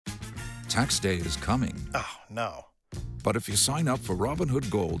Tax day is coming. Oh, no. But if you sign up for Robinhood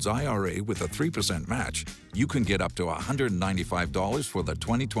Gold's IRA with a 3% match, you can get up to $195 for the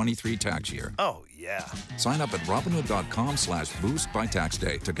 2023 tax year. Oh, yeah. Sign up at Robinhood.com/boost by tax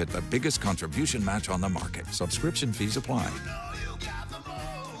day to get the biggest contribution match on the market. Subscription fees apply.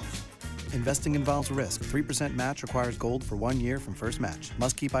 Investing involves risk. 3% match requires gold for 1 year from first match.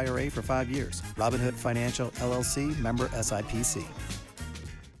 Must keep IRA for 5 years. Robinhood Financial, LLC, member SIPC.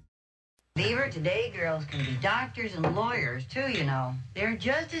 Beaver, today girls can be doctors and lawyers, too, you know. They're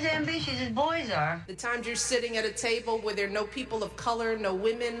just as ambitious as boys are. The times you're sitting at a table where there are no people of color, no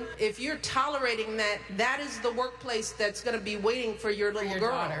women, if you're tolerating that, that is the workplace that's going to be waiting for your little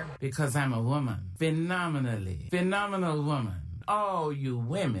girl. Daughter. Because I'm a woman. Phenomenal woman. All you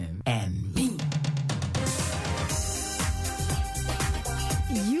women and me.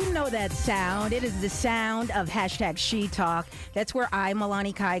 You know that sound. It is the sound of #SheTalk. That's where I,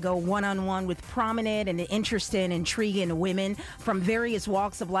 MalaniKai, go one-on-one with prominent and interesting, intriguing women from various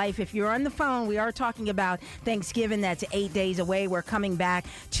walks of life. If you're on the phone, we are talking about Thanksgiving. That's 8 days away. We're coming back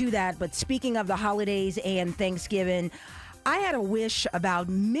to that. But speaking of the holidays and Thanksgiving, I had a wish about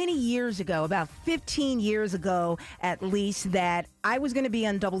many years ago, about 15 years ago at least, that I was going to be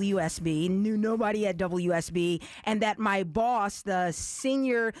on WSB, knew nobody at WSB, and that my boss, the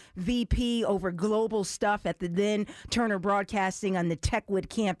senior VP over global stuff at the then Turner Broadcasting on the Techwood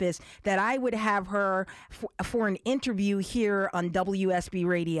campus, that I would have her for an interview here on WSB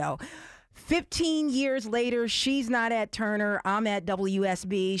Radio. 15 years later, she's not at Turner. I'm at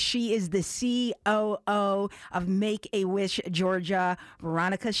WSB. She is the COO of Make-A-Wish Georgia,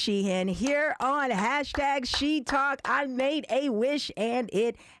 Veronica Sheehan, here on #SheTalk. I made a wish and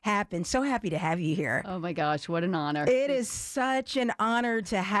it happened. So happy to have you here. Oh my gosh, what an honor. It is such an honor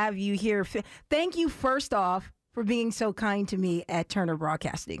to have you here. Thank you, first off, for being so kind to me at Turner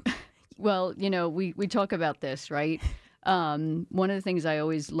Broadcasting. Well, you know, we talk about this, right? One of the things I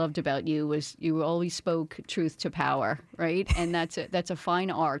always loved about you was you always spoke truth to power, right? And that's a fine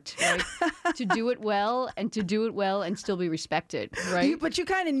art, right? To do it well and still be respected, right? But you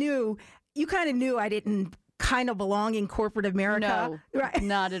kind of knew I didn't kind of belong in corporate America. No, right?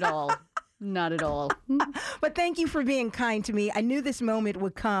 Not at all. Not at all. But thank you for being kind to me. I knew this moment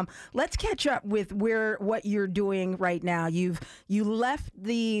would come. Let's catch up with what you're doing right now. You left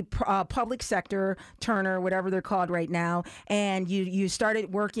the public sector, Turner, whatever they're called right now, and you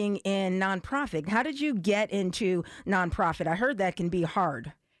started working in nonprofit. How did you get into nonprofit? I heard that can be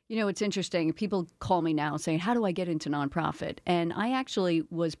hard. You know, it's interesting. People call me now saying, how do I get into nonprofit? And I actually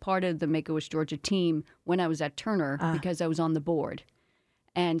was part of the Make-A-Wish Georgia team when I was at Turner because I was on the board.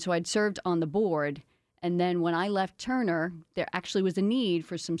 And so I'd served on the board. And then when I left Turner, there actually was a need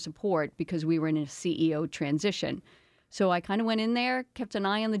for some support because we were in a CEO transition. So I kind of went in there, kept an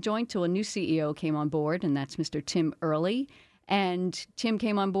eye on the joint till a new CEO came on board, and that's Mr. Tim Early. And Tim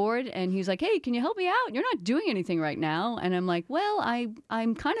came on board, and he's like, hey, can you help me out? You're not doing anything right now. And I'm like, well,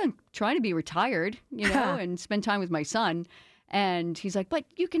 I'm kind of trying to be retired, you know, and spend time with my son. And he's like, but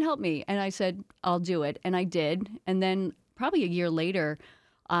you can help me. And I said, I'll do it. And I did. And then probably a year later,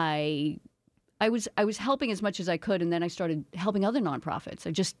 I was helping as much as I could, and then I started helping other nonprofits.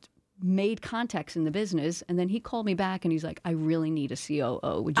 I just made contacts in the business, and then he called me back, and he's like, I really need a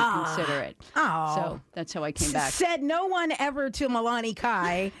COO. Would you consider it? So that's how I came back. Said no one ever to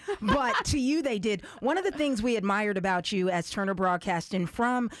MalaniKai, but to you they did. One of the things we admired about you as Turner Broadcasting,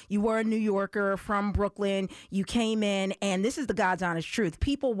 you were a New Yorker from Brooklyn, you came in, and this is the God's honest truth.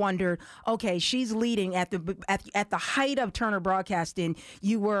 People wondered, okay, she's leading at the height of Turner Broadcasting.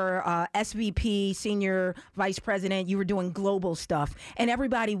 You were SVP, senior vice president. You were doing global stuff, and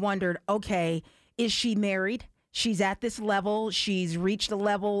everybody wondered, okay, is she married? She's at this level. She's reached the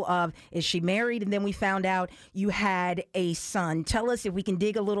level of, is she married? And then we found out you had a son. Tell us, if we can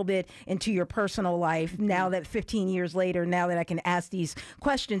dig a little bit into your personal life now that 15 years later, now that I can ask these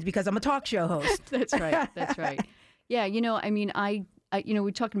questions because I'm a talk show host. That's right. That's right. Yeah, you know, I mean,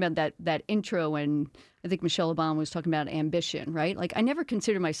 we're talking about that intro, and I think Michelle Obama was talking about ambition, right? Like, I never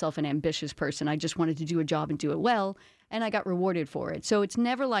considered myself an ambitious person. I just wanted to do a job and do it well, and I got rewarded for it. So it's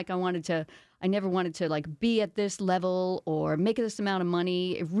never like I never wanted to like be at this level or make this amount of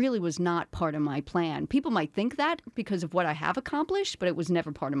money. It really was not part of my plan. People might think that because of what I have accomplished, but it was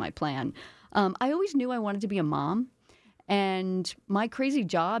never part of my plan. I always knew I wanted to be a mom, and my crazy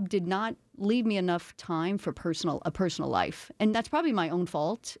job did not leave me enough time for a personal life. And that's probably my own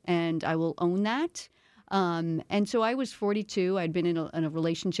fault, and I will own that. And so I was 42. I'd been in a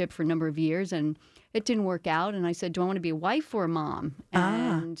relationship for a number of years, and it didn't work out. And I said, do I want to be a wife or a mom?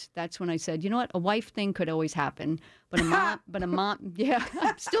 And that's when I said, you know what? A wife thing could always happen. But a mom, yeah,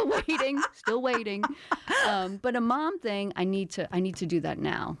 I'm still waiting. But a mom thing, I need to do that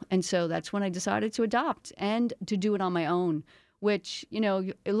now. And so that's when I decided to adopt and to do it on my own, which,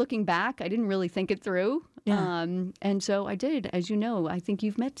 looking back, I didn't really think it through. Yeah. And so I did. As you know, I think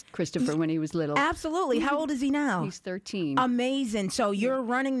you've met Christopher when he was little. Absolutely. How old is he now? He's 13. Amazing. So you're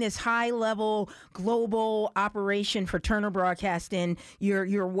running this high-level global operation for Turner Broadcasting.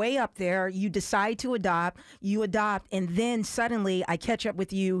 You're way up there. You decide to adopt. You adopt, and then suddenly I catch up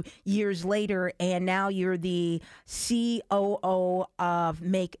with you years later, and now you're the COO of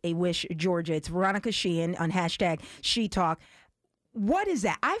Make-A-Wish Georgia. It's Veronica Sheehan on #SheTalk. What is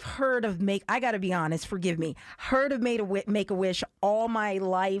that? I've heard of I got to be honest, forgive me, heard of Make-A-Wish all my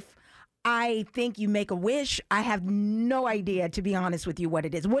life. I think you make a wish. I have no idea, to be honest with you, what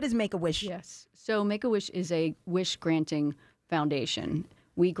it is. What is Make-A-Wish? Yes. So Make-A-Wish is a wish-granting foundation.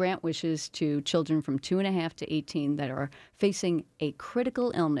 We grant wishes to children from 2.5 to 18 that are facing a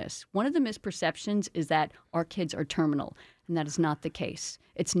critical illness. One of the misperceptions is that our kids are terminal, and that is not the case.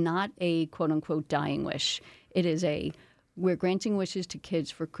 It's not a quote-unquote dying wish. We're granting wishes to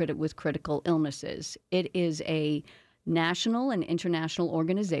kids with critical illnesses. It is a national and international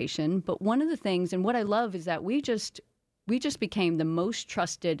organization. But one of the things, and what I love, is that we just became the most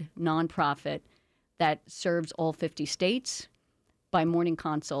trusted nonprofit that serves all 50 states by Morning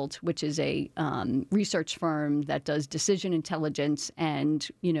Consult, which is a research firm that does decision intelligence, and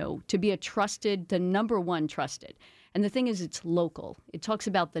to be the number one trusted. And the thing is, it's local. It talks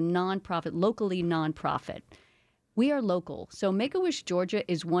about the locally nonprofit. We are local. So Make-A-Wish Georgia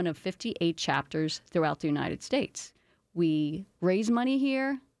is one of 58 chapters throughout the United States. We raise money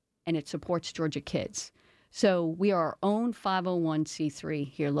here, and it supports Georgia kids. So we are our own 501c3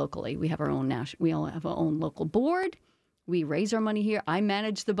 here locally. We have our own we all have our own local board. We raise our money here. I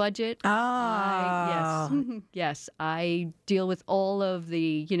manage the budget. Yes. I deal with all of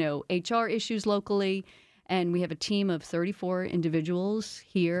the, HR issues locally. And we have a team of 34 individuals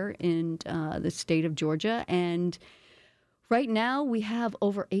here in the state of Georgia. And right now we have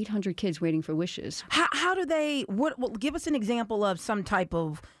over 800 kids waiting for wishes. How do they, give us an example of some type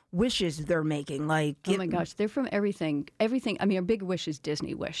of wishes they're making. Oh my gosh, they're from everything. I mean, our big wish is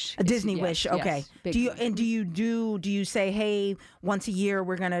Disney Wish. A Disney Wish, okay. Yes, do you say, hey, once a year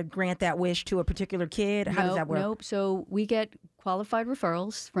we're going to grant that wish to a particular kid? How does that work? Nope. So we get qualified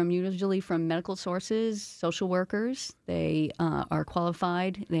referrals usually from medical sources, social workers. They are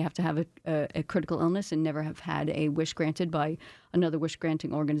qualified. They have to have a critical illness and never have had a wish granted by another wish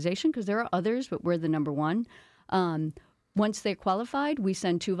granting organization, because there are others, but we're the number one. Once they're qualified, we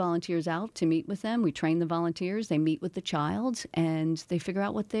send 2 volunteers out to meet with them. We train the volunteers. They meet with the child, and they figure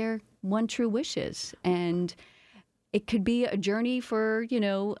out what their one true wish is. And it could be a journey for,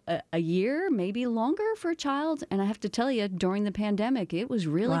 a year, maybe longer for a child. And I have to tell you, during the pandemic, it was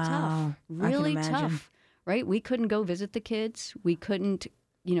really tough. Really tough, right? We couldn't go visit the kids. We couldn't,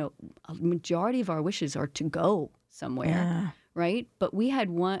 a majority of our wishes are to go somewhere. Yeah. Right? But we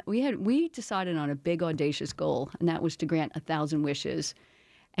decided on a big audacious goal, and that was to grant 1,000 wishes.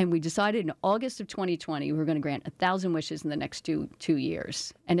 And we decided in August of 2020, we were going to grant 1,000 wishes in the next two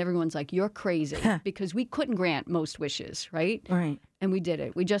years. And everyone's like, you're crazy, because we couldn't grant most wishes, right? Right. And we did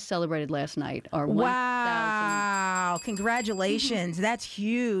it. We just celebrated last night our 1,000. Wow. Congratulations. That's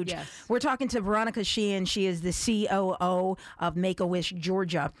huge. Yes. We're talking to Veronica Sheehan. She is the COO of Make-A-Wish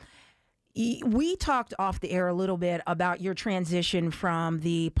Georgia. We talked off the air a little bit about your transition from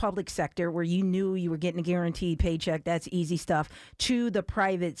the public sector, where you knew you were getting a guaranteed paycheck, that's easy stuff, to the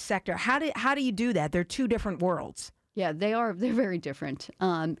private sector. How do you do that? They're two different worlds. Yeah, they are. They're very different.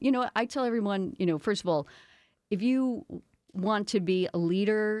 I tell everyone, first of all, if you want to be a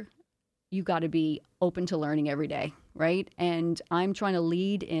leader, you got to be open to learning every day, right? And I'm trying to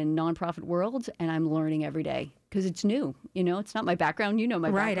lead in nonprofit worlds, and I'm learning every day. Because it's new, it's not my background. My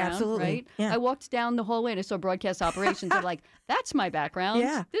background, right? Absolutely. Right? Yeah. I walked down the hallway and I saw broadcast operations. I'm like, that's my background.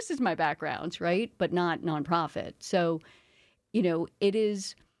 Yeah. This is my background, right? But not nonprofit. So,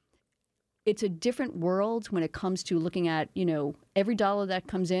 it's a different world when it comes to looking at, every dollar that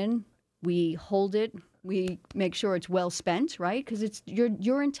comes in, we hold it, we make sure it's well spent, right? Because it's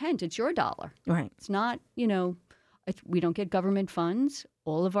your intent, it's your dollar. Right. It's not, we don't get government funds.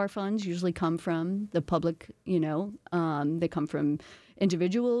 All of our funds usually come from the public, they come from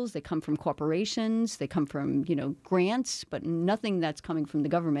individuals, they come from corporations, they come from, grants, but nothing that's coming from the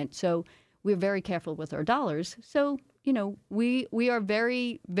government. So we're very careful with our dollars. So, we are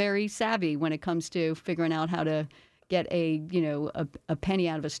very, very savvy when it comes to figuring out how to get a penny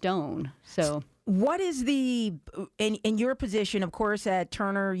out of a stone. So what is in your position, of course, at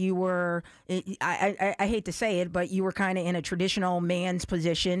Turner, you were, I hate to say it, but you were kind of in a traditional man's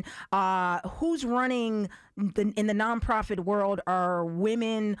position. Who's running in the nonprofit world? Are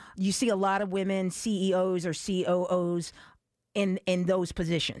women? You see a lot of women CEOs or COOs in those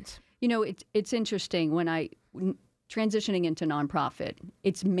positions. It's interesting when transitioning into nonprofit,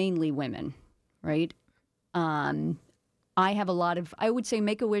 it's mainly women, right? I have I would say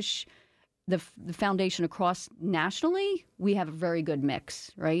Make-A-Wish, the foundation across nationally, we have a very good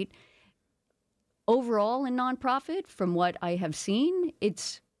mix, right? Overall in nonprofit, from what I have seen,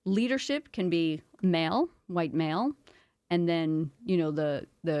 it's leadership can be male, white male, and then,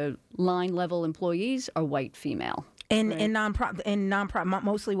 the line level employees are white female. And nonprofit,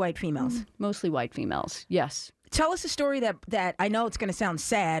 mostly white females. Mostly white females, yes. Tell us a story that I know it's going to sound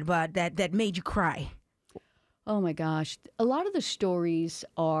sad, but that made you cry. Oh my gosh. A lot of the stories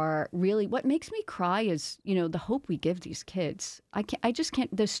are really, what makes me cry is, the hope we give these kids. I just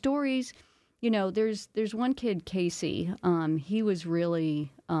can't, the stories, there's one kid, Casey, he was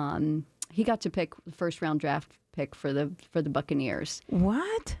really, he got to pick the first round draft pick for the Buccaneers.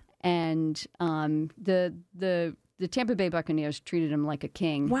 What? And the Tampa Bay Buccaneers treated him like a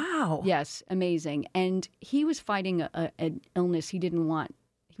king. Wow. Yes, amazing. And he was fighting an illness he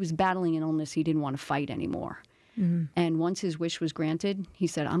was battling an illness he didn't want to fight anymore. Mm-hmm. And once his wish was granted, he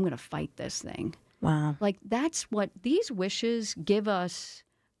said, I'm going to fight this thing. Wow. Like, that's what these wishes give us,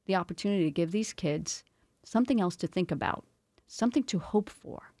 the opportunity to give these kids something else to think about, something to hope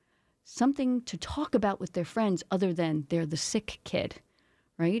for, something to talk about with their friends other than they're the sick kid,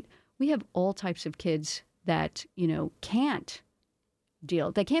 right? We have all types of kids that, can't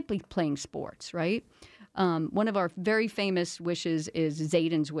they can't be playing sports, right? One of our very famous wishes is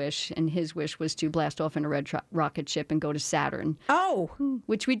Zayden's wish, and his wish was to blast off in a red rocket ship and go to Saturn. Oh!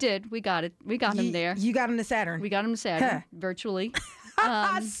 Which we did. We got it. We got him there. You got him to Saturn? We got him to Saturn, virtually.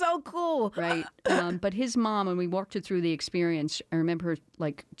 So cool. Right. But his mom, when we walked her through the experience, I remember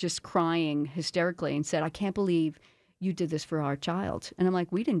her, just crying hysterically and said, I can't believe you did this for our child. And I'm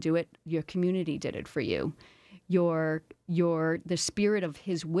like, we didn't do it. Your community did it for you. The spirit of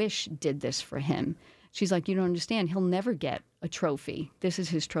his wish did this for him. She's like, you don't understand. He'll never get a trophy. This is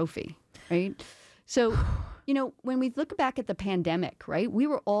his trophy, right? So, when we look back at the pandemic, right, we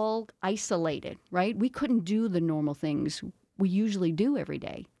were all isolated, right? We couldn't do the normal things we usually do every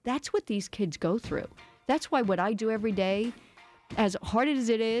day. That's what these kids go through. That's why what I do every day, as hard as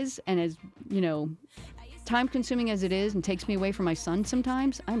it is, and as, time-consuming as it is and takes me away from my son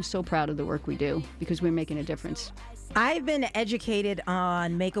sometimes, I'm so proud of the work we do because we're making a difference. I've been educated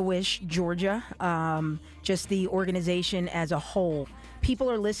on Make-A-Wish Georgia, just the organization as a whole.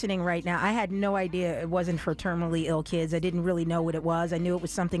 People are listening right now. I had no idea it wasn't for terminally ill kids. I didn't really know what it was. I knew it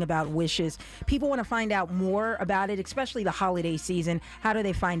was something about wishes. People want to find out more about it, especially the holiday season. How do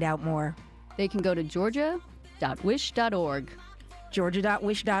they find out more? They can go to georgia.wish.org.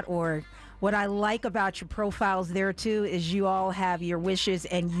 Georgia.wish.org. What I like about your profiles there, too, is you all have your wishes,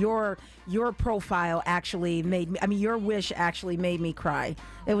 and your profile actually your wish actually made me cry.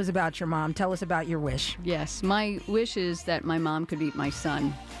 It was about your mom. Tell us about your wish. Yes, my wish is that my mom could meet my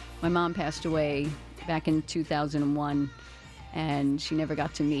son. My mom passed away back in 2001, and she never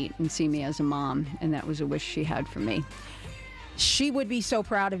got to meet and see me as a mom, and that was a wish she had for me. She would be so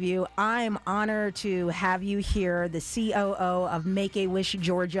proud of you. I'm honored to have you here, the COO of Make-A-Wish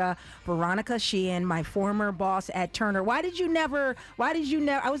Georgia, Veronica Sheehan, my former boss at Turner. Why did you never, I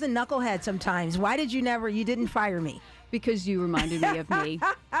was a knucklehead sometimes. Why did you didn't fire me? Because you reminded me of me.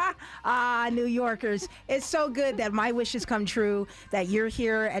 New Yorkers. It's so good that my wishes come true, that you're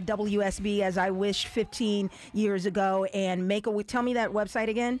here at WSB as I wished 15 years ago. And tell me that website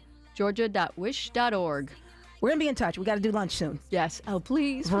again. Georgia.wish.org. We're going to be in touch. We got to do lunch soon. Yes. Oh,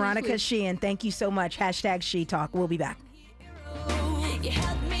 please. Veronica please. Sheehan, thank you so much. #SheTalk. We'll be back.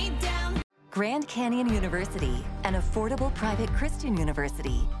 Grand Canyon University, an affordable private Christian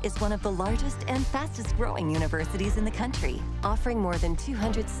university, is one of the largest and fastest growing universities in the country, offering more than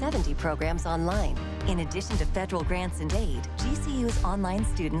 270 programs online. In addition to federal grants and aid, GCU's online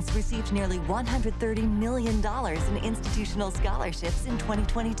students received nearly $130 million in institutional scholarships in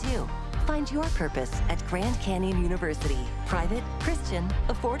 2022. Find your purpose at Grand Canyon University. Private, Christian,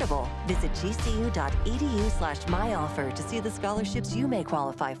 affordable. Visit gcu.edu/myoffer to see the scholarships you may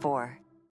qualify for.